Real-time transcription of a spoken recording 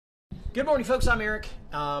Good morning, folks. I'm Eric.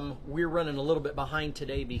 We're running a little bit behind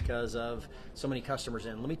today because of so many customers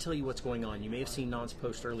in. Let me tell you what's going on. You may have seen Non's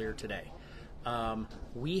post earlier today.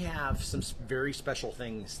 We have some very special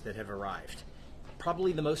things that have arrived.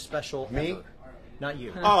 Probably the most special ever. Not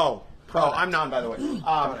you. Oh, I'm Non, by the way.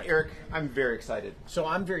 Eric, I'm very excited. So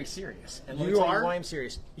I'm very serious. And let me tell you why I'm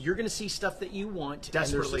serious. You're going to see stuff that you want.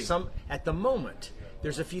 Desperately. And there's at the moment,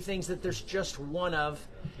 there's a few things that there's just one of.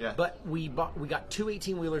 Yeah. But we got two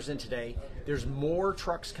 18-wheelers in today. There's more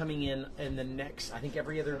trucks coming in the next, I think,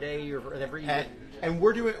 every other day or every. And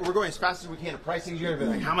we're going as fast as we can. Pricing, you're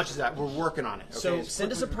gonna be like, how much is that? We're working on it. Okay? So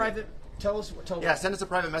send us a private. Yeah, send us a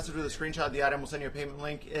private message with a screenshot of the item. We'll send you a payment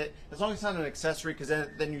link. As long as it's not an accessory, because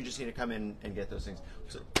then you just need to come in and get those things.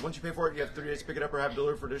 So once you pay for it, you have 3 days to pick it up or have it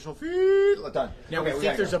delivered for additional fee. Done. Now we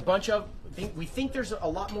think there's a bunch of. We think there's a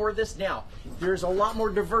lot more of this. Now there's a lot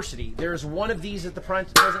more diversity. There's one of these at the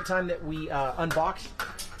present time that we unboxed.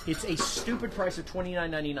 It's a stupid price of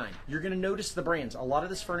 $29.99. You're going to notice the brands. A lot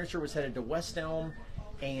of this furniture was headed to West Elm,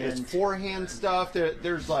 and it's forehand stuff.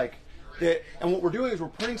 There's like. And what we're doing is we're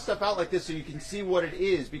printing stuff out like this so you can see what it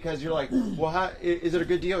is, because you're like, well, how, is it a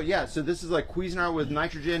good deal? Yeah, so this is like Cuisinart with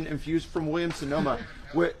nitrogen infused from Williams-Sonoma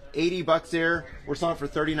with $80 there. We're selling for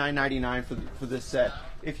 $39.99 for this set.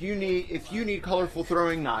 If you need colorful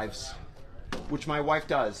throwing knives, which my wife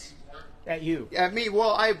does. At you. At me.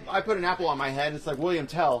 Well, I put an apple on my head and it's like, William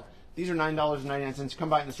Tell. These are $9.99. Come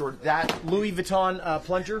by in the store. That Louis Vuitton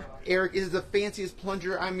plunger. Eric, is the fanciest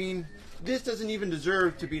plunger. I mean, this doesn't even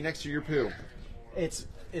deserve to be next to your poo. It's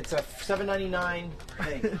a $7.99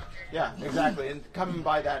 thing. Yeah, exactly. And come and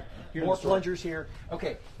buy that. More plungers here.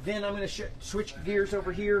 Okay, then I'm going to switch gears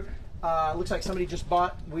over here. Looks like somebody just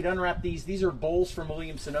bought. We'd unwrap these. These are bowls from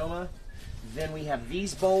Williams-Sonoma. Then we have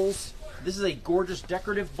these bowls. This is a gorgeous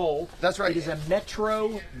decorative bowl. That's right. It is a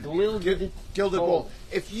Metro gilded bowl.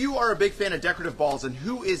 If you are a big fan of decorative balls, and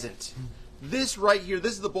who isn't? This right here,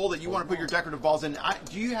 this is the bowl that you want to put your decorative balls in.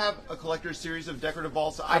 Do you have a collector's series of decorative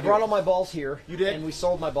balls? I brought all my balls here. You did? And we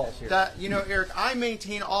sold my balls here. Eric, I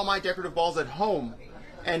maintain all my decorative balls at home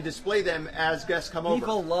and display them as guests come over.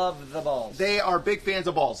 People love the balls. They are big fans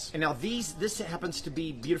of balls. And now this happens to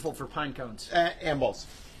be beautiful for pine cones. And balls.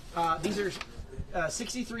 These are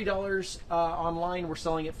 $63 online. We're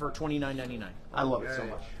selling it for $29.99. I love it so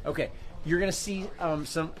much. Okay, you're going to see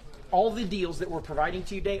all the deals that we're providing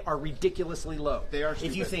to you today are ridiculously low. They are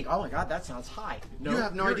stupid. If you think, oh my God, that sounds high. No, you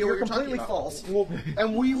have no idea what you're completely talking false. Well,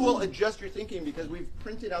 and we will adjust your thinking because we've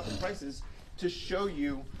printed out the prices to show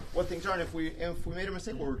you what things are. And if we made a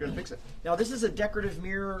mistake, well, we're going to fix it. Now, this is a decorative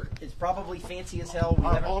mirror. It's probably fancy as hell.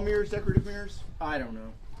 Are all mirrors decorative mirrors? I don't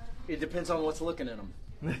know. It depends on what's looking at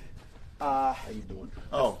them. How you doing?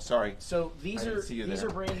 Oh, sorry. So these are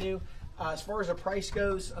brand new. As far as the price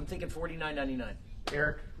goes, I'm thinking $49.99.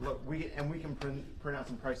 Eric, look, we can print out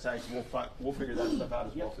some price tags. We'll figure that stuff out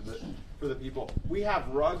as well for the people. We have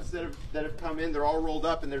rugs that have come in. They're all rolled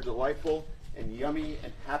up and they're delightful and yummy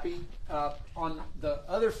and happy. On the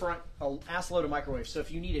other front, a ass load of microwaves. So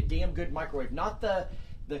if you need a damn good microwave, not the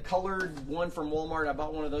colored one from Walmart. I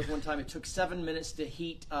bought one of those one time. It took 7 minutes to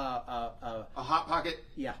heat a Hot Pocket.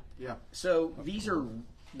 Yeah. Yeah. So these are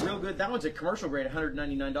real good. That one's a commercial grade,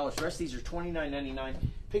 $199. The rest of these are $29.99.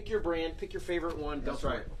 Pick your brand, pick your favorite one. That's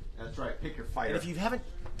right. That's right. Pick your fighter. And if you haven't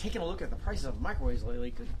taken a look at the prices of microwaves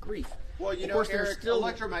lately, good grief. Well, of course, Eric,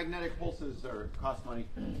 electromagnetic pulses cost money.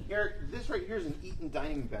 Eric, this right here is an Eaton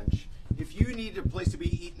dining bench. If you need a place to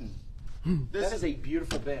be eaten, that is a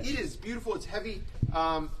beautiful bench. It is beautiful. It's heavy.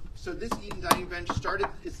 So this Eaton dining bench started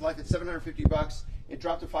its life at $750. It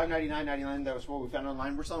dropped to $599.99. That was what we found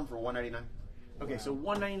online. We're selling for $199. Okay, so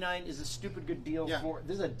 $199 is a stupid good deal for.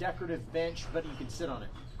 This is a decorative bench, but you can sit on it.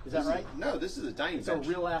 Is that right? No, this is a dining bench. It's a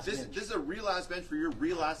real ass bench. This is a real ass bench for your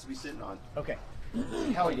real ass to be sitting on. Okay.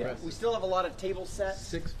 Hell yeah. We still have a lot of table sets.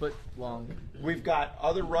 6 foot long. We've got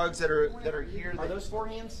other rugs that are here. Are those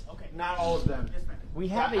forehands? Okay. Not all of them. We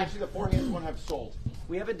have actually the forehands one have sold.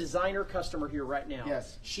 We have a designer customer here right now.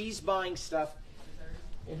 Yes. She's buying stuff,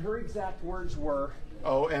 and her exact words were,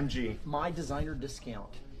 OMG. My designer discount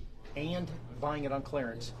and buying it on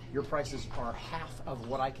clearance, your prices are half of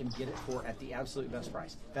what I can get it for at the absolute best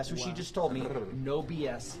price. That's what she just told me. No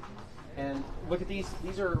BS. And look at these.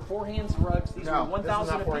 These are forehands rugs. These are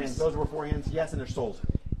 1,000 a piece. Those were forehands. Yes, and they're sold.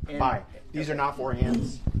 Buy. These are not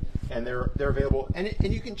forehands. And they're available, and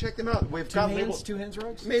you can check them out. We've got two hands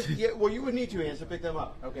rugs. Yeah, well, you would need 2 hands to pick them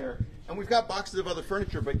up. Okay. And we've got boxes of other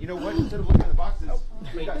furniture, but you know what? Instead of looking at the boxes,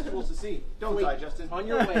 we've got tools to see. Don't die, Justin. On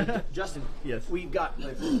your way, Justin. Yes. We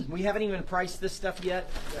haven't even priced this stuff yet.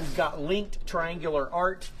 We've got linked triangular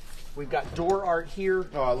art. We've got door art here.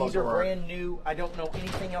 Oh, I love These are door art. brand new. I don't know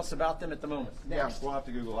anything else about them at the moment. Yeah, Next. we'll have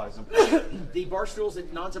to Googleize them. The bar stools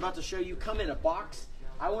that Non's about to show you come in a box.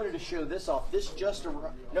 I wanted to show this off. This just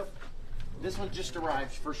arrived. Nope. This one just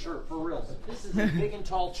arrived for sure, for real. This is a big and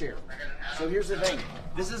tall chair. So here's the thing.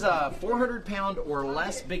 This is a 400-pound or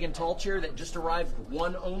less big and tall chair that just arrived,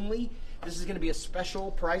 one only. This is going to be a special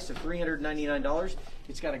price of $399.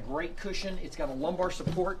 It's got a great cushion. It's got a lumbar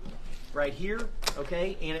support right here,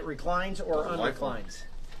 okay, and it reclines or unreclines.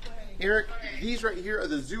 Eric, these right here are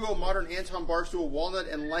the Zuo Modern Anton Bar Stool, walnut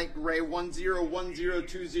and light gray,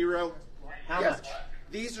 101020. How much?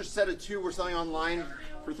 These are set of 2. We're selling online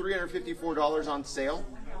for $354 on sale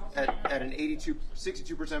at an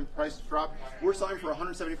 62% price drop. We're selling for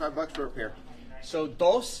 $175 for a pair. So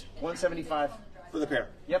dos, 175. For the pair.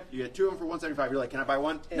 Yep. You get 2 of them for $175. You're like, can I buy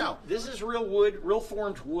one? And no. This is real wood, real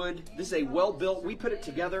formed wood. This is a well-built. We put it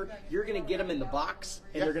together. You're going to get them in the box,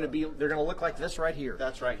 and they're going to look like this right here.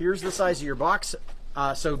 That's right. Here's the size of your box.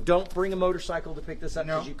 So don't bring a motorcycle to pick this up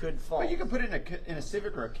because No. you could fall. But you can put it in a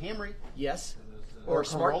Civic or a Camry. Yes. Or a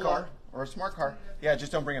smart Corolla car. Or a smart car. Yeah,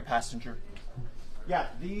 just don't bring a passenger. Yeah,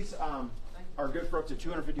 these are good for up to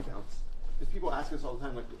 250 pounds. Because people ask us all the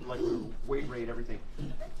time, like weight rate, everything.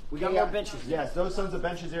 We got more benches. Yes, those sons of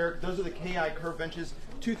benches, Eric. Those are the KI curve benches.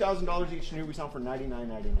 $2,000 each new. We sell them for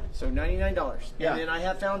 $99.99. So $99. Yeah. And then I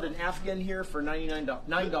have found an Afghan here for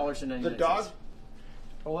 $9.99. The dog?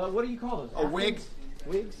 Well, what do you call those? A wig?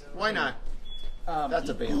 Wigs? Why not? That's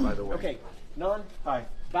a band, by the way. Okay. Non, Hi,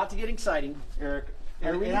 about to get exciting. Eric.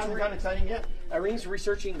 Irene's It hasn't gotten exciting yet. Irene's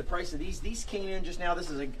researching the price of these. These came in just now. This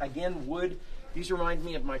is, again, wood. These remind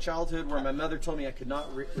me of my childhood where my mother told me I could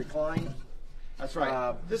not recline. That's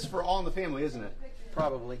right. This is for All in the Family, isn't it?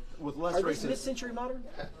 Probably. With less Are these racism. mid-century modern?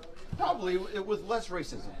 Probably with less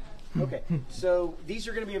racism. Okay, so these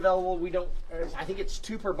are going to be available. We don't. I think it's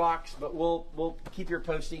 2 per box, but we'll keep your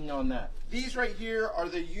posting on that. These right here are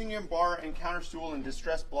the Union Bar and Counter Stool in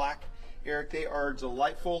distressed black. Eric, they are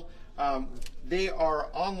delightful. They are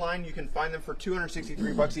online. You can find them for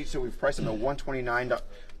 $263 each. So we've priced them at $129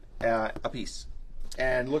 a piece.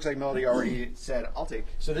 And looks like Melody already said, "I'll take."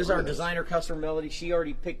 So this is our designer customer Melody. She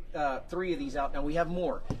already picked 3 of these out. Now we have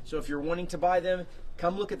more. So if you're wanting to buy them,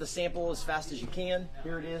 come look at the sample as fast as you can.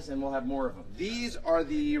 Here it is, and we'll have more of them. These are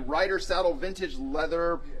the Rider Saddle Vintage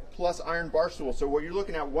Leather Plus Iron Bar Stool. So what you're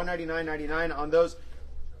looking at, $199.99 on those.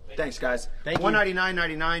 Thanks, guys. Thank you.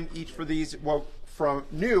 $199.99 each for these. Well, from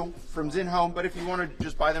Zin Home. But if you want to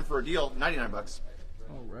just buy them for a deal, $99.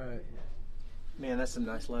 All right. Man, that's some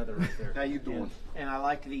nice leather right there. How you doing? And I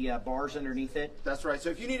like the bars underneath it. That's right. So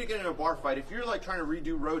if you need to get in a bar fight, if you're like trying to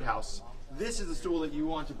redo Roadhouse, this is the stool that you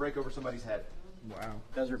want to break over somebody's head. Wow.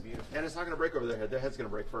 Those are beautiful. And it's not going to break over their head. Their head's going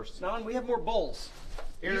to break first. Now we have more bowls.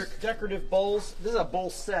 Eric. These decorative bowls. This is a bowl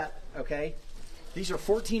set, okay? These are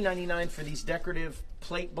 $14.99 for these decorative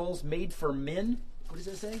plate bowls made for men. What does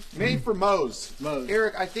it say? Made for Moe's. Moe's.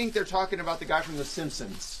 Eric, I think they're talking about the guy from The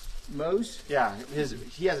Simpsons. Moe's? Yeah,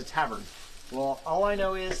 he has a tavern. Well, all I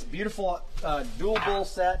know is beautiful dual bowl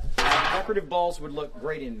set. Decorative bowls would look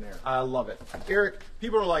great in there. I love it. Eric,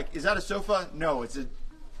 people are like, is that a sofa? No, it's a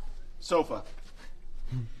sofa.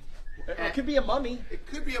 It could be a mummy. It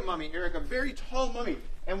could be a mummy, Eric, a very tall mummy.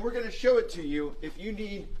 And we're going to show it to you if you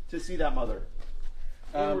need to see that mother.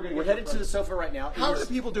 We're headed to the sofa right now. How are the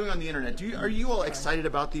people doing on the internet? Are you all excited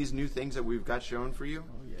about these new things that we've got shown for you?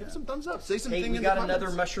 Give us some thumbs up. Say something Hey, in we the got comments.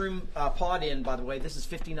 another mushroom pod in, by the way. This is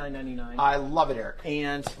 $59.99. I love it, Eric.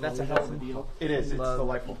 And that's a hell of a deal. It is. It's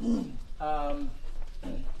delightful.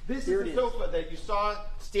 This is the sofa that you saw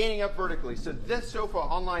standing up vertically. So this sofa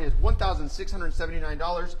online is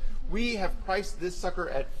 $1,679. We have priced this sucker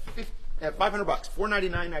at $500,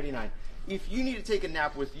 $499.99. If you need to take a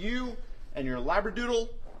nap with you and your Labradoodle,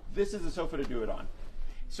 this is the sofa to do it on.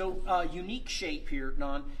 So unique shape here,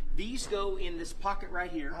 Non. These go in this pocket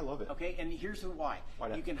right here. I love it. Okay, and here's the why. Why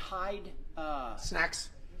not? You can hide Snacks,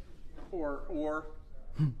 or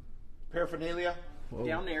paraphernalia.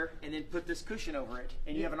 down there, and then put this cushion over it,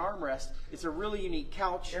 and you have an armrest. It's a really unique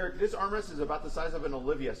couch. Eric, this armrest is about the size of an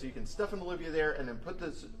Olivia, so you can stuff an Olivia there and then put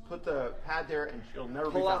the pad there, and she'll never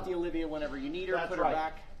be Pull out found. the Olivia whenever you need her. That's put right. her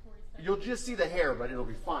back. You'll just see the hair, but it'll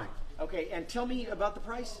be fine. Okay, and tell me about the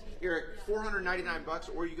price. Eric,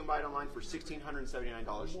 $499, or you can buy it online for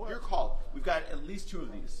 $1,679. Your call. We've got at least 2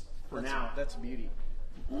 of these for now. That's beauty.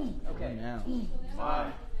 Okay. Now.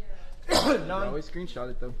 Non, Always screenshot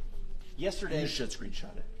it though. yesterday, You should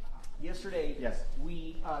screenshot it. Yes.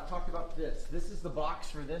 We talked about this. This is the box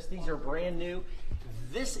for this. These are brand new.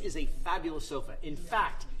 This is a fabulous sofa. In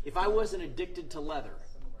fact, if I wasn't addicted to leather,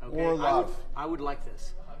 okay, Or love. I would like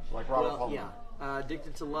this. Like Robert Well, Palmer. yeah.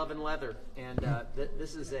 Addicted to Love and Leather, and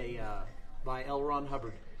this is a by L. Ron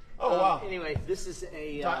Hubbard. Oh, wow. Anyway, this is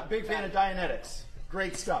a Big fan of Dianetics.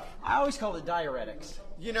 Great stuff. I always call it diuretics.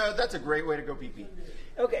 You know, that's a great way to go pee-pee.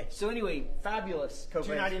 Okay, so anyway, fabulous.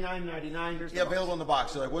 $299.99. Yeah, available in the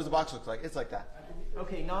box. So, like, what does the box look like? It's like that.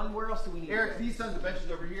 Okay, Nan, where else do we need? Eric, these tons of benches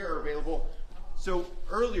over here are available. So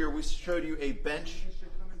earlier we showed you a bench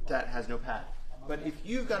that has no pad. But if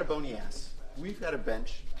you've got a bony ass, we've got a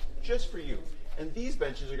bench just for you. And these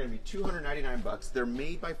benches are going to be $299. They're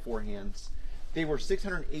made by Four Hands. They were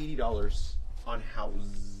 $680 on House.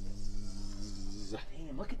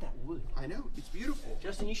 Damn, look at that wood. I know, it's beautiful.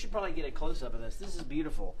 Justin, you should probably get a close-up of this. This is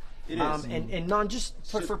beautiful. It is. And Nan, just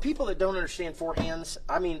for people that don't understand Four Hands,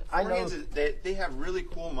 I mean, I know... They have really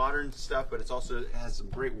cool modern stuff, but it also has some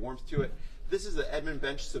great warmth to it. This is the Edmund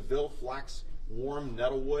Bench Seville Flax Warm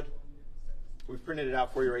Nettlewood. We've printed it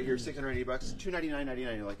out for you right here, $680,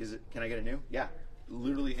 $299.99. You're like, can I get a new? Yeah,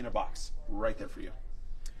 literally in a box, right there for you.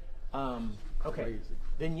 Okay. Crazy.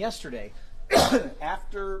 Then yesterday,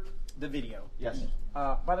 after the video. Yes.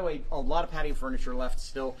 By the way, a lot of patio furniture left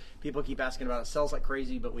still. People keep asking about it. It sells like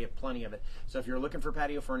crazy, but we have plenty of it. So if you're looking for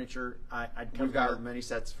patio furniture, I'd come. We've got many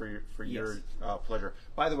sets for your pleasure.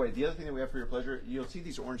 By the way, the other thing that we have for your pleasure, you'll see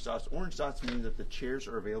these orange dots. Orange dots mean that the chairs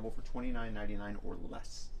are available for $29.99 or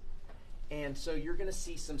less. And so you're going to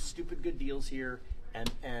see some stupid good deals here,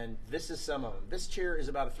 and this is some of them. This chair is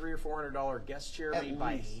about a $300 or $400 guest chair made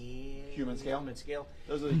by Human Scale. Human Scale.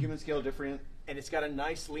 Those are the Human Scale different. And it's got a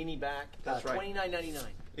nice leany back. That's right. $29.99.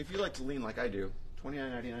 If you like to lean like I do,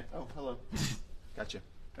 $29.99. Oh, hello. Gotcha.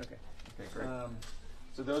 Okay. Okay, great.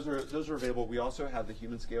 So those are available. We also have the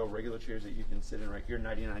Human Scale regular chairs that you can sit in right here,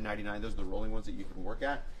 $99.99. Those are the rolling ones that you can work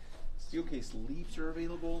at. Steel case leaps are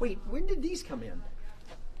available. Wait, when did these come in?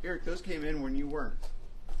 Eric, those came in when you weren't.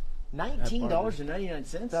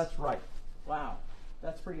 $19.99? That's right. Wow.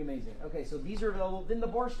 That's pretty amazing. Okay, so these are available. Then the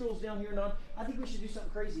bar stools down here, Nan. I think we should do something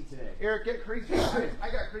crazy today. Eric, get crazy. I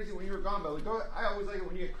got crazy when you were gone, but I always like it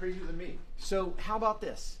when you get crazier than me. So how about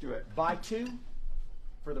this? Do it. Buy two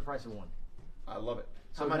for the price of one. I love it.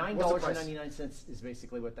 So $9.99 is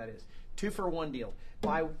basically what that is. 2 for 1 deal.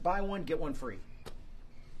 Buy one, get one free.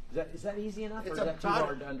 Is that easy enough, or is that too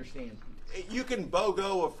hard to understand? You can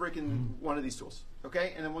BOGO a freaking one of these tools,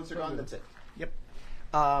 okay? And then once they're gone, that's it. Yep.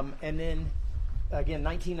 And then, again,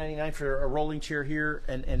 $19.99 for a rolling chair here,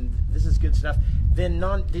 and this is good stuff. Then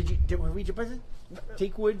did we buy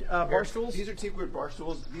teakwood bar stools? These are teakwood bar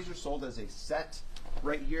stools. These are sold as a set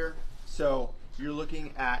right here. So you're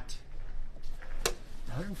looking at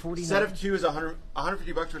 $149. Set of two is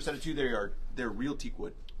 $150 for a set of two. They're real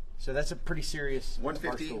teakwood. So that's a pretty serious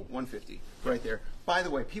 $150 right there. By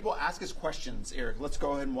the way, people ask us questions. Eric, let's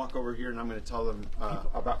go ahead and walk over here, and I'm going to tell them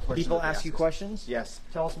about questions. People ask you questions? Yes.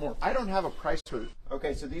 Tell us more. I don't have a price for it.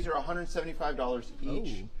 Okay, so these are $175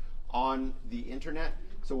 each on the internet.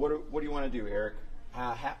 So what do you want to do, Eric?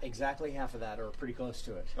 Exactly half of that, or pretty close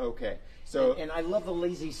to it. Okay. So and I love the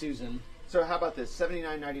Lazy Susan. So how about this?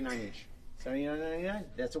 $79.99 each. $79.99.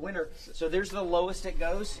 That's a winner. So there's the lowest it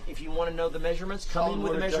goes. If you want to know the measurements, come in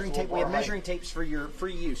with a measuring tape. We have measuring tapes for your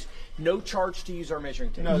free use. No charge to use our measuring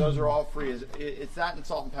tape. No, those are all free. It's that and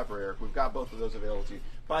salt and pepper, Eric. We've got both of those available to you.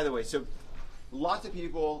 By the way, so lots of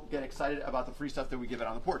people get excited about the free stuff that we give out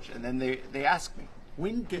on the porch, and then they ask me,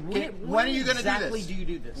 when are you going to do this? Exactly do you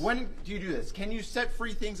do this? When do you do this? Can you set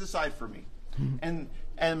free things aside for me? And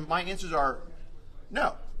my answers are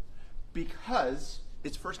no, because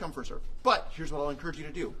it's first come, first serve. But here's what I'll encourage you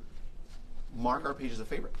to do. Mark our page as a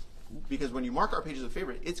favorite. Because when you mark our page as a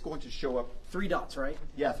favorite, it's going to show up. 3 dots, right?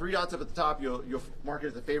 Yeah, 3 dots up at the top. You'll mark it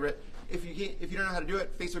as a favorite. If you don't know how to do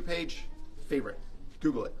it, Facebook page, favorite.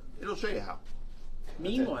 Google it. It'll show you how.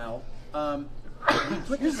 Meanwhile, we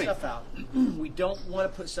put this stuff out. We don't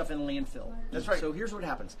want to put stuff in landfill. That's right. So here's what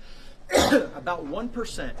happens. About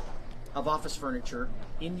 1% of office furniture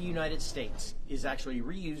in the United States is actually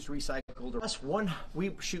reused, recycled, or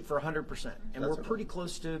we shoot for 100%, and we're pretty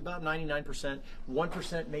close to about 99%.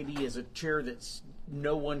 1% maybe is a chair that's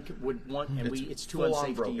no one would want, and it's too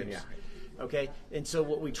unsafe to use. Yeah. Okay, and so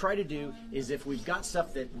what we try to do is, if we've got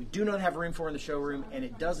stuff that we do not have room for in the showroom, and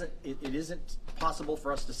it isn't possible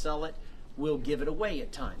for us to sell it, we'll give it away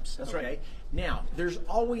at times. That's right. Now, there's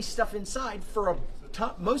always stuff inside for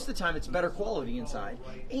most of the time it's better quality inside,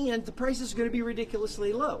 and the price is going to be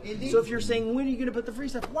ridiculously low. Indeed. So if you're saying, when are you going to put the free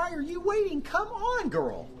stuff? Why are you waiting? Come on,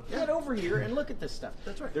 girl. Get over here and look at this stuff.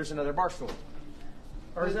 That's right. There's another bar stool.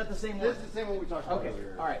 Or is that the same one? This is the same one we talked about Okay.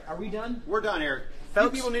 earlier. All right. Are we done? We're done, Eric.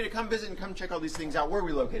 Folks- People need to come visit and come check all these things out. Where are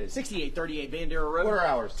we located? 6838 Bandera Road. What are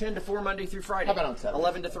hours? 10 to 4 Monday through Friday. How about on Saturdays?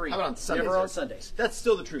 11 to 3. How about on Sundays? Never on Sundays. That's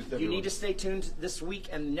still the truth. You everyone. need to stay tuned this week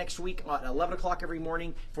and next week at 11 o'clock every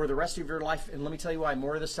morning for the rest of your life. And let me tell you why.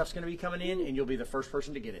 More of this stuff's going to be coming in, and you'll be the first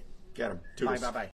person to get it. Get them. Bye, bye, bye.